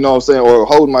sack, or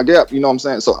holding my gap,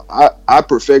 So I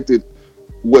perfected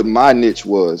what my niche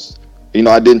was.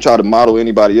 I didn't try to model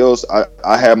anybody else.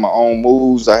 I had my own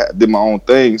moves. I did my own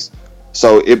things.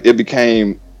 So it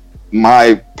became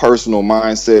my personal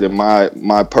mindset and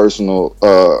my personal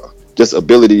just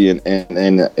ability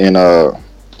and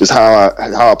just how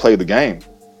I play the game.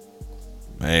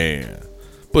 Man.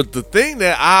 But the thing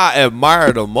that I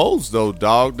admire the most though,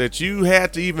 dog, that you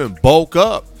had to even bulk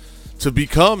up to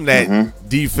become that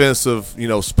defensive,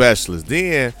 specialist.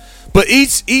 Then, but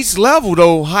each level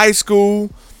though, high school,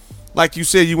 like you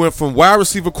said, you went from wide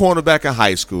receiver, cornerback in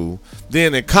high school.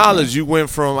 Then in college, you went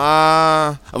from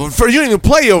you didn't even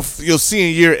play your senior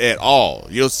year at all.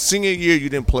 Your senior year, you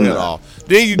didn't play at all.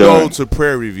 Then you go to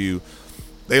Prairie View.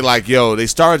 They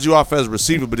started you off as a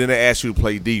receiver, but then they asked you to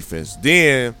play defense.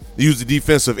 Then you used the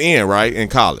defensive end, right, in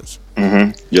college.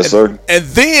 Yes, sir. And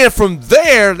then from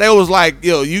there, they was like,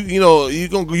 you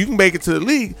can make it to the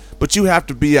league, but you have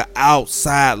to be an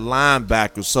outside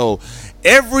linebacker. So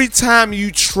every time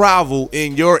you travel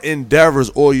in your endeavors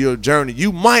or your journey,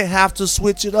 you might have to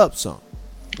switch it up some.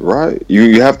 Right.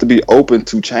 You have to be open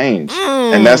to change,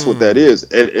 and that's what that is.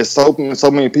 It's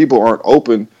so many people aren't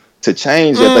open to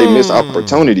change that they miss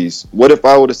opportunities. What if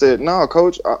I would have said, "No,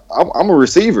 coach, I'm a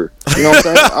receiver." You know what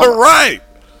I'm saying? Right.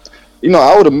 You know,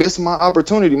 I would have missed my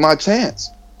opportunity, my chance.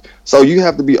 So you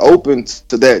have to be open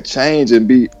to that change and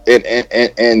be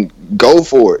and go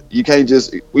for it. You can't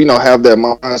just have that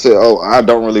mindset. Oh, I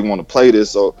don't really want to play this,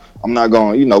 so I'm not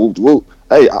going. Whoop.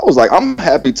 Hey, I was like, I'm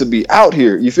happy to be out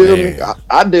here. You feel me?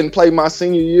 I didn't play my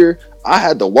senior year. I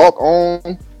had to walk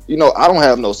on. I don't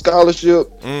have no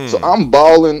scholarship, so I'm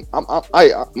balling.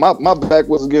 My back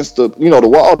was against the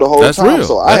wall the whole time. Real.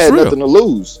 So I had nothing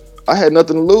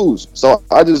to lose. So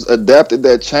I just adapted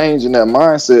that change in that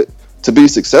mindset to be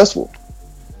successful.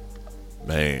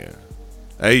 Man.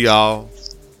 Hey, y'all.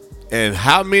 And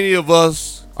how many of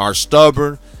us are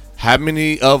stubborn? How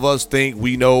many of us think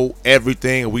we know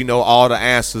everything and we know all the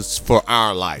answers for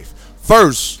our life?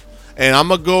 First, and I'm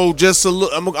going to go just a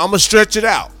little, I'm going to stretch it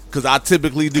out because I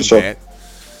typically do that.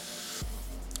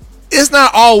 It's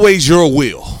not always your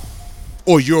will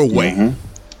or your way.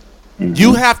 Mm-hmm.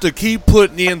 You have to keep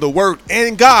putting in the work,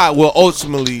 and God will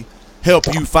ultimately help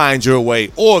you find your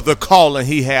way or the calling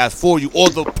he has for you or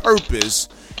the purpose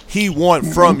he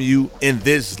wants from you in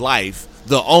this life,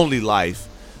 the only life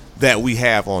that we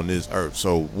have on this earth.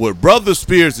 So what Brother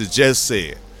Spears has just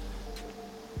said,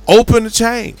 open to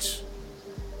change.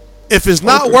 If it's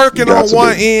not working on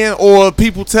one end, or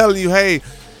people telling you, hey,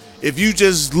 if you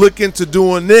just look into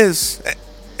doing this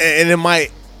and it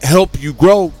might help you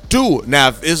grow, do it. Now,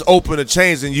 if it's open to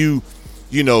change and you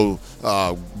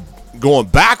going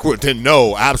backward, then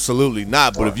no, absolutely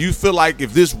not. But if you feel like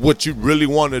if this is what you really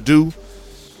want to do,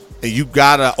 and you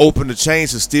gotta open the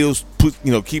change to still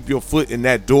keep your foot in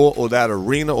that door or that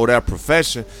arena or that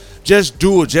profession, just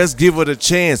do it. Just give it a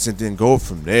chance and then go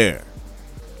from there.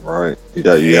 Right.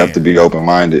 Yeah, you have to be open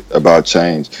minded about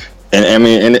change. And I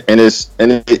mean,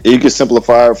 you can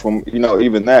simplify it from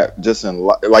even that, just in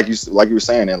like you were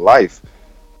saying, in life,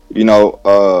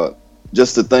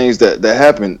 just the things that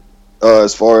happen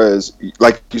as far as,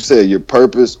 like you said, your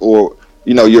purpose or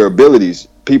your abilities.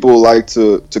 People like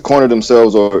to corner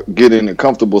themselves or get in a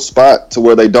comfortable spot to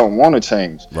where they don't want to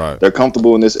change. Right. They're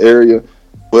comfortable in this area,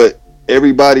 but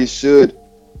everybody should.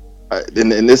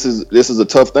 And this is a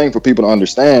tough thing for people to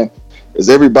understand. Is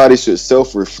everybody should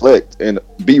self-reflect and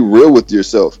be real with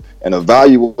yourself and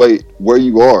evaluate where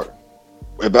you are.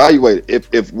 Evaluate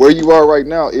if where you are right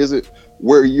now isn't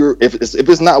where you're. If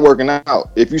it's not working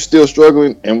out, if you're still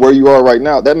struggling and where you are right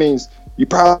now, that means you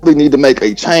probably need to make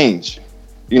a change.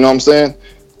 You know what I'm saying?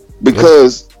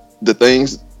 Because the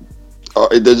things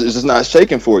it's just not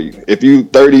shaking for you. If you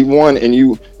 31 and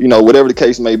you whatever the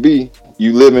case may be,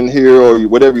 you living here or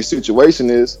whatever your situation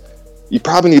is, you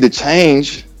probably need to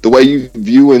change the way you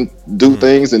view and do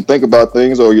things and think about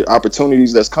things, or your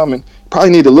opportunities that's coming. You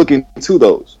probably need to look into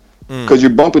those because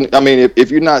you're bumping. I mean,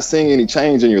 if you're not seeing any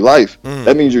change in your life,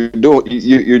 that means you're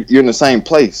in the same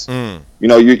place.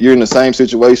 You're in the same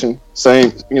situation,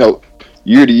 same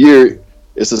year to year.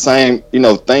 It's the same,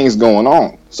 things going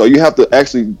on. So you have to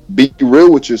actually be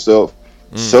real with yourself,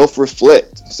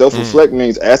 self-reflect. Self-reflect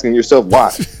means asking yourself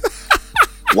why.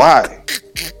 Why?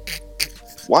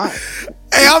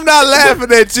 Hey, I'm not laughing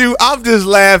at you. I'm just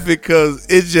laughing because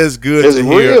it's just good to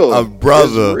hear a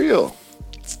brother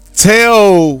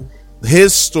tell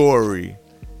his story,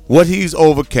 what he's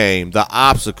overcame, the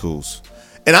obstacles.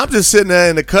 And I'm just sitting there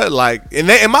in the cut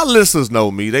and my listeners know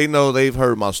me. They know they've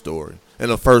heard my story. And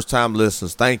the first time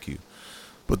listeners, thank you.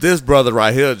 But this brother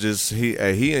right here, he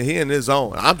in his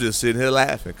own. I'm just sitting here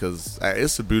laughing because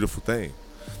it's a beautiful thing.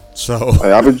 So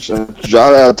hey, I told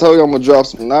you I'm gonna drop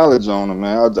some knowledge on him,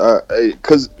 man.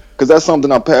 Because that's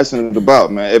something I'm passionate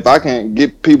about, man. If I can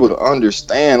get people to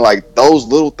understand like those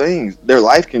little things, their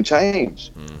life can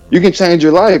change. Mm-hmm. You can change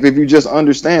your life if you just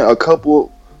understand a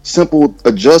couple simple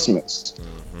adjustments.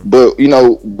 Mm-hmm. But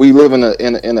we live in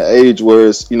an age where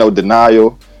it's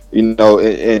denial. No,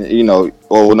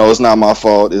 it's not my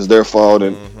fault, it's their fault,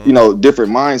 and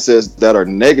different mindsets that are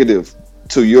negative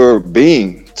to your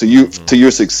being, to you, to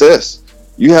your success.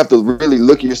 You have to really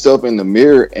look at yourself in the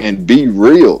mirror and be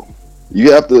real.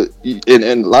 You have to, and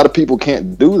a lot of people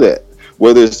can't do that,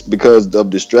 whether it's because of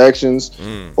distractions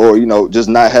or just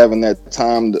not having that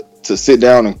time to sit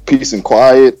down in peace and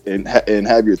quiet and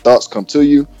have your thoughts come to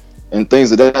you and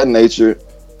things of that nature.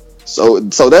 So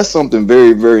that's something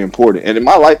very, very important. And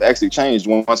my life actually changed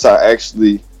once I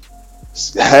actually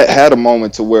had a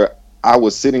moment to where I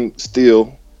was sitting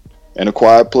still in a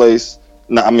quiet place.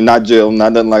 Not jail,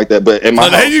 not nothing like that. But in my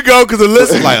house. There you go, because the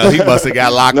listeners he must have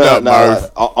got locked up.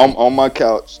 I'm on my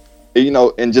couch,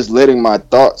 and just letting my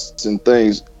thoughts and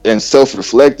things and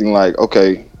self-reflecting, like,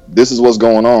 okay, this is what's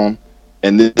going on,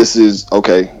 and this is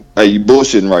okay. hey, you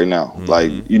bullshitting right now.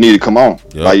 Like, you need to come on.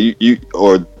 Yep. Like you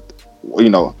or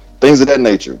things of that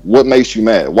nature. What makes you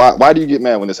mad? Why do you get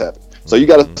mad when this happens? So you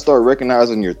got to start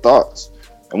recognizing your thoughts.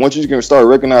 And once you can start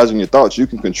recognizing your thoughts, you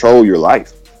can control your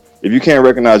life. If you can't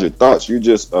recognize your thoughts, you're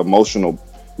just emotional,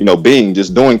 being,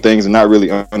 just doing things and not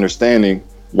really understanding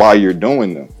why you're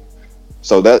doing them.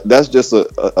 So that's just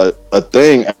a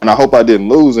thing. And I hope I didn't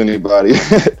lose anybody.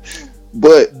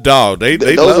 But dog, they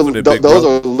those loving it, big those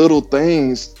brother. are little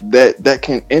things that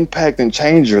can impact and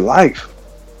change your life.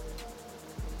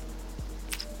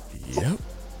 Yep.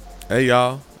 Hey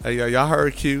y'all, y'all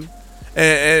heard Q,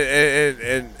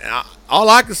 and all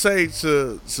I can say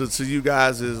to you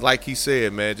guys is, like he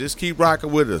said, man, just keep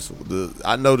rocking with us.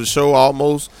 I know the show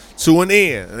almost to an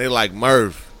end, and they're like,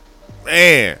 Murph,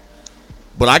 man,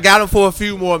 but I got him for a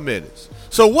few more minutes.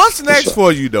 So what's next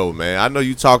for you though, man? I know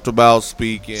you talked about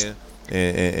speaking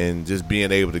and just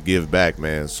being able to give back,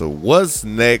 man. So what's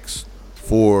next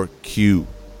for Q?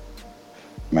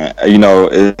 Man,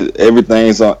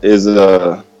 everything's it's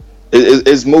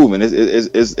moving.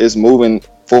 It's moving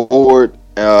forward.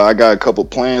 I got a couple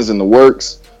plans in the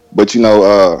works, but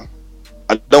I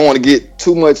don't want to get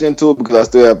too much into it because I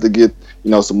still have to get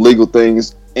some legal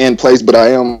things in place. But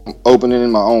I am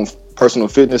opening my own personal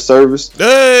fitness service.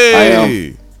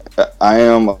 Hey, I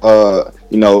am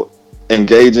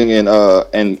engaging in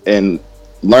and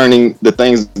learning the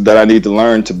things that I need to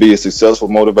learn to be a successful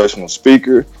motivational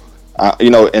speaker.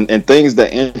 And things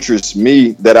that interest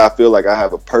me, that I feel like I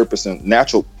have a purpose and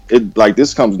natural. Like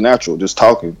this comes natural, just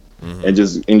talking and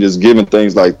just giving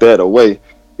things like that away.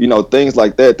 Things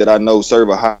like that I know serve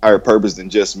a higher purpose than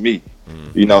just me.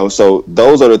 So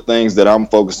those are the things that I'm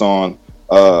focused on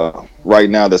right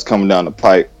now. That's coming down the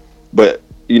pipe. But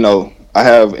I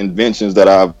have inventions that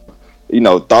I've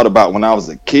thought about when I was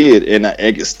a kid, and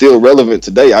it's still relevant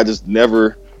today. I just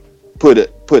never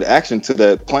put action to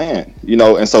that plan,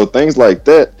 and so things like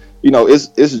that, it's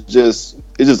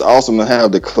just awesome to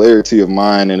have the clarity of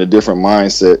mind and a different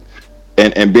mindset,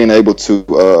 and being able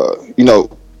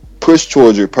to push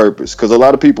towards your purpose. Because a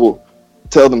lot of people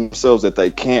tell themselves that they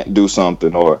can't do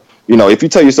something, or if you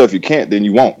tell yourself you can't, then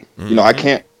you won't. I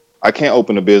can't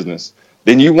open a business,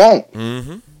 then you won't.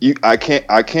 I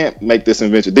can't make this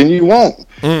invention, then you won't.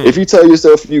 If you tell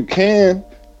yourself you can,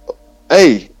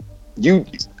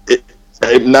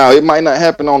 now it might not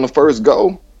happen on the first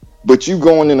go, but you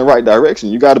going in the right direction.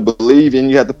 You got to believe,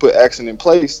 and you have to put action in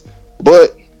place.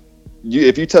 But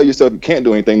if you tell yourself you can't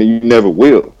do anything, then you never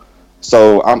will.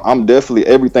 So I'm definitely,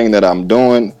 everything that I'm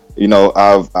doing,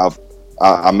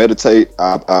 I meditate,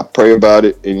 I pray about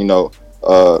it, and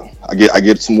I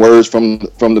get some words from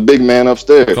the big man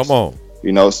upstairs. Come on.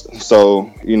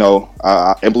 So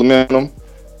I implement them,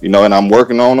 and I'm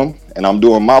working on them, and I'm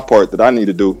doing my part that I need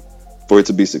to do for it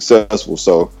to be successful.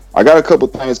 So I got a couple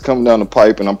things coming down the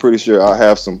pipe, and I'm pretty sure I'll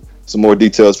have some more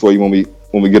details for you when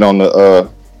we get on the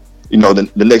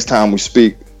the next time we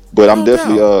speak. But I'm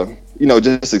definitely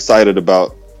just excited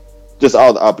about just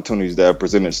all the opportunities that have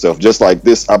presented itself. Just like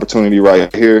this opportunity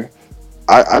right here,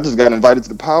 I just got invited to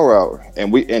the Power Hour,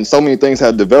 and so many things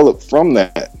have developed from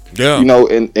that. Yeah.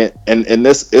 And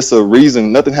this, it's a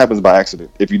reason. Nothing happens by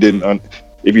accident. If you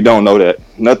don't know that,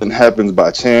 nothing happens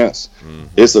by chance.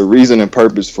 It's a reason and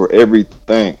purpose for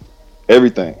everything.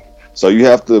 So you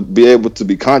have to be able to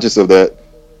be conscious of that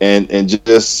and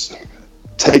just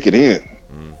take it in.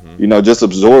 Just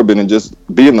absorb it and just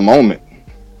be in the moment.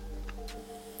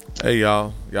 Hey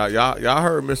y'all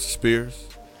heard Mr. Spears.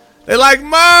 They like,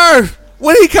 Murph,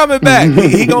 when he coming back?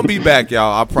 he gonna be back,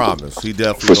 y'all. I promise. He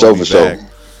definitely gonna be back. Sure.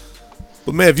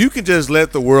 But man, if you can just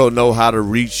let the world know how to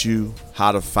reach you,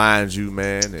 how to find you,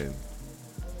 man,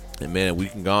 and man, we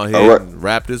can go ahead and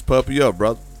wrap this puppy up,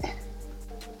 brother.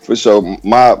 For sure.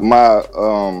 My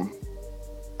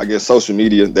I guess social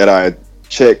media that I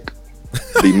check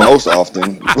the most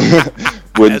often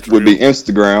would be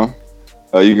Instagram.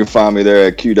 You can find me there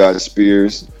at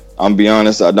q.spears. I'm be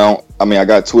honest, I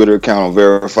got Twitter account on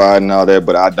verified and all that,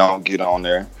 but I don't get on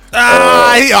there.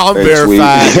 He all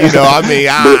verified,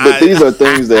 but these are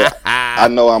things that I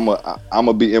know I'm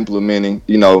gonna be implementing,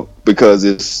 because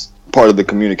it's part of the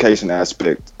communication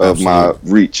aspect of my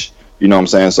reach. You know what I'm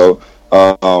saying? So,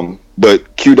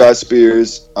 but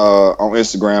q.spears on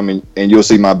Instagram, and you'll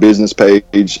see my business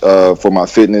page for my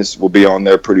fitness will be on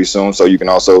there pretty soon. So you can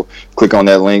also click on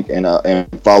that link and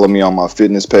follow me on my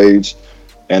fitness page,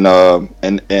 and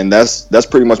that's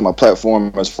pretty much my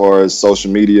platform as far as social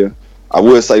media. I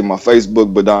would say my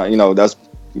Facebook, but that's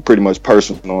pretty much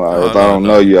personal. If I don't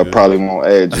know you, I probably won't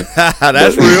add you.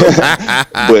 That's real.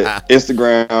 But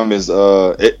Instagram is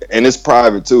and it's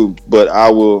private too. But I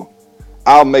will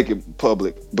I'll make it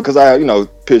public because I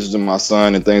have, pictures of my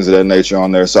son and things of that nature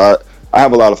on there. So I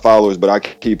have a lot of followers, but I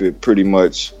keep it pretty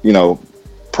much,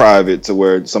 private to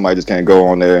where somebody just can't go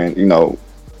on there and,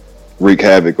 wreak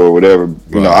havoc or whatever.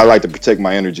 Right. I like to protect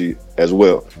my energy as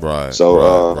well. Right.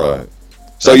 So, right.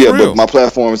 So That's yeah, real. but my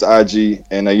platform is IG,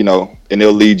 and and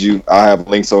they'll lead you. I have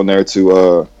links on there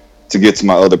to get to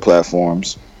my other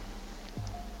platforms.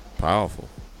 Powerful.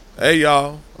 Hey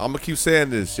y'all, I'm gonna keep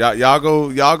saying this. Y'all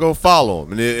go follow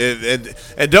him,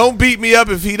 and don't beat me up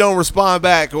if he don't respond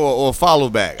back or follow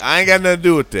back. I ain't got nothing to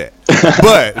do with that.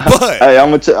 But Hey,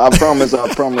 I promise,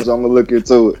 I'm gonna look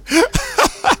into it.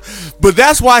 But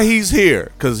that's why he's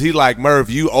here, cause he like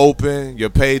Murph. You open, your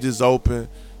page is open.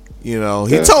 He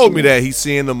told me that he's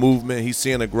seeing the movement, he's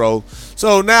seeing the growth.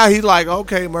 So now he's like,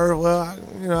 okay, Murph. Well,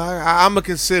 I'm gonna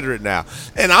consider it now.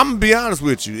 And I'm gonna be honest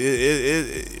with you,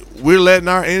 we're letting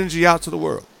our energy out to the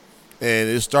world, and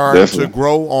it's starting to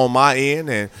grow on my end.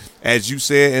 And as you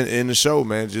said in the show,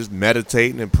 man, just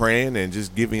meditating and praying and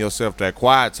just giving yourself that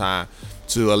quiet time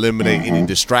to eliminate any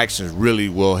distractions really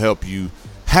will help you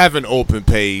have an open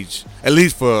page, at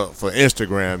least for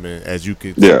Instagram, and as you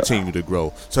continue to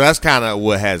grow. So that's kind of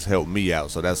what has helped me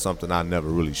out. So that's something I never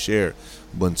really shared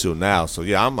until now. So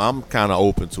yeah, I'm kind of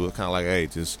open to it. Kind of like, hey,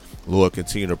 just Lord,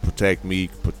 continue to protect me,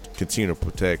 continue to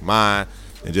protect mine,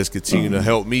 and just continue to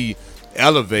help me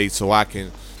elevate so I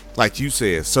can, like you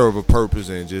said, serve a purpose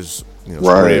and just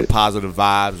spread positive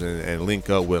vibes and link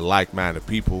up with like-minded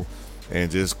people and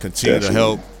just continue to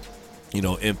help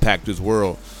impact this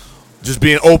world. Just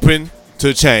being open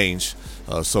to change,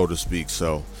 so to speak.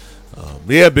 So,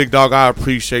 yeah, big dog, I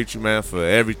appreciate you, man, for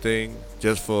everything.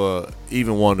 Just for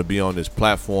even wanting to be on this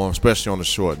platform, especially on a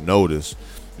short notice,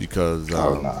 because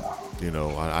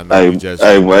I know you just.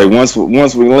 Hey,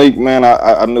 once we link, man,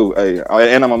 I knew. Hey,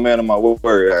 and I'm a man of my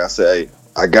word. I said, hey,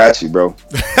 I got you, bro.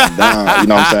 I'm down, you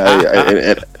know what I'm saying?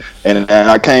 Hey, and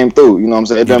I came through. You know what I'm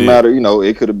saying? It doesn't matter.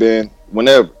 It could have been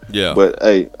whenever. Yeah. But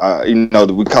hey, we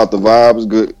caught the vibes,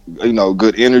 good,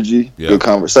 good energy, good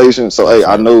conversation. So hey,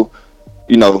 I know,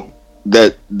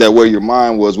 that where your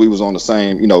mind was, we was on the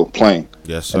same, plane.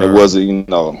 Yes, sir. And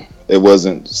it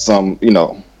wasn't some,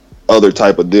 other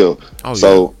type of deal. Oh,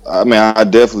 so I mean, I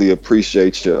definitely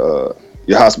appreciate your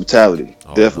hospitality.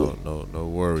 Definitely. No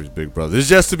worries, big brother. It's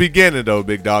just the beginning, though,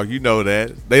 big dog. You know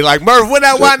that. They like, Murph, when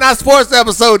that Why Not Sports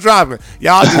episode dropping?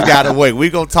 Y'all just gotta wait.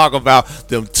 We're gonna talk about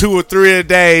them 2 or 3 a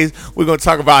days. We're gonna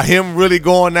talk about him really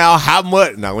going out. How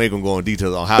much? Now we ain't gonna go in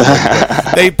details on how much.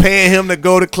 But they paying him to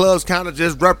go to clubs, kind of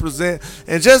just represent,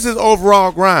 and just his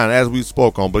overall grind, as we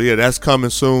spoke on. But yeah, that's coming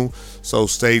soon. So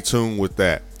stay tuned with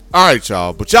that. All right,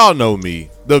 y'all. But y'all know me,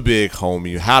 the big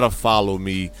homie. How to follow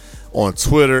me on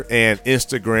Twitter and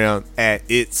Instagram at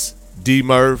It's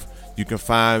DMurph. You can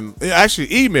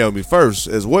actually email me first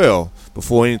as well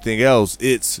before anything else.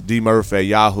 It's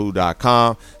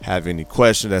dmurph@yahoo.com. Have any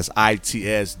questions? That's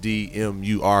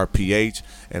ITSDMURPH.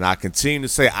 And I continue to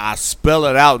say I spell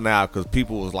it out now because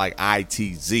people was like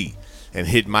ITZ and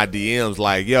hit my DMs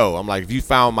like, yo, I'm like, if you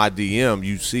found my DM,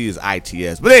 you see is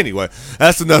ITS. But anyway,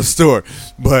 that's another story.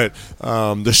 But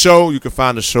the show, you can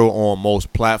find the show on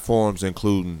most platforms,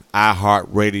 including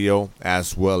iHeartRadio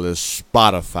as well as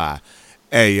Spotify.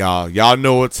 Hey, y'all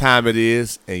know what time it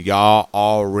is, and y'all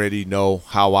already know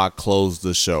how I close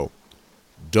the show.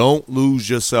 Don't lose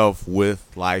yourself with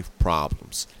life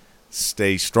problems.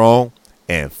 Stay strong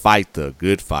and fight the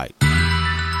good fight.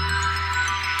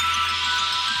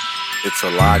 It's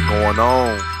a lot going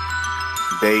on,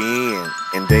 day in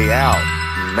and day out.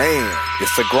 Man,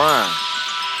 it's a grind.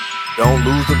 Don't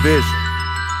lose the vision.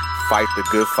 Fight the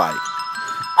good fight.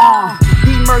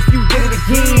 D-Murph, you did it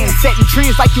again. Setting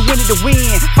trends like you wanted to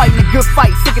win. Fighting a good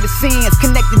fight, sick of the sins.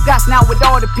 Connecting dots now with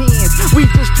all the pins. We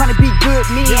just trying to be good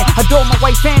men. Adore my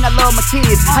wife and I love my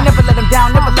kids. I never let them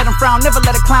down, never let them frown. Never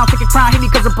let a clown take a crown. Hit me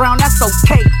cause I'm brown, that's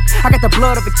okay. I got the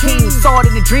blood of a king. Saw it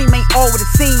in the dream, ain't all what it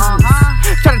seems.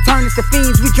 Try to turn us to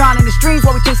fiends. We drown in the streams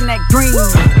while we chasing that dream.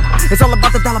 It's all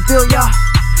about the dollar bill, y'all.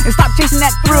 And stop chasing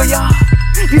that thrill, y'all.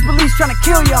 These beliefs trying to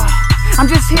kill y'all. I'm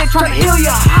just here trying to heal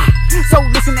y'all. So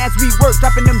listen as we work,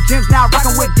 dropping them gems now,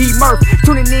 rocking with D-Murph.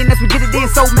 Tuning in as we get it in,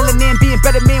 so melanin, being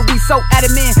better men, we so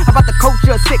adamant about the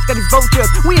culture, sick of these vultures.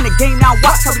 We in the game now,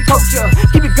 watch how we coach ya.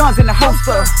 Keep your guns in the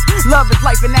holster. Love is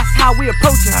life and that's how we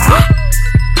approach ya.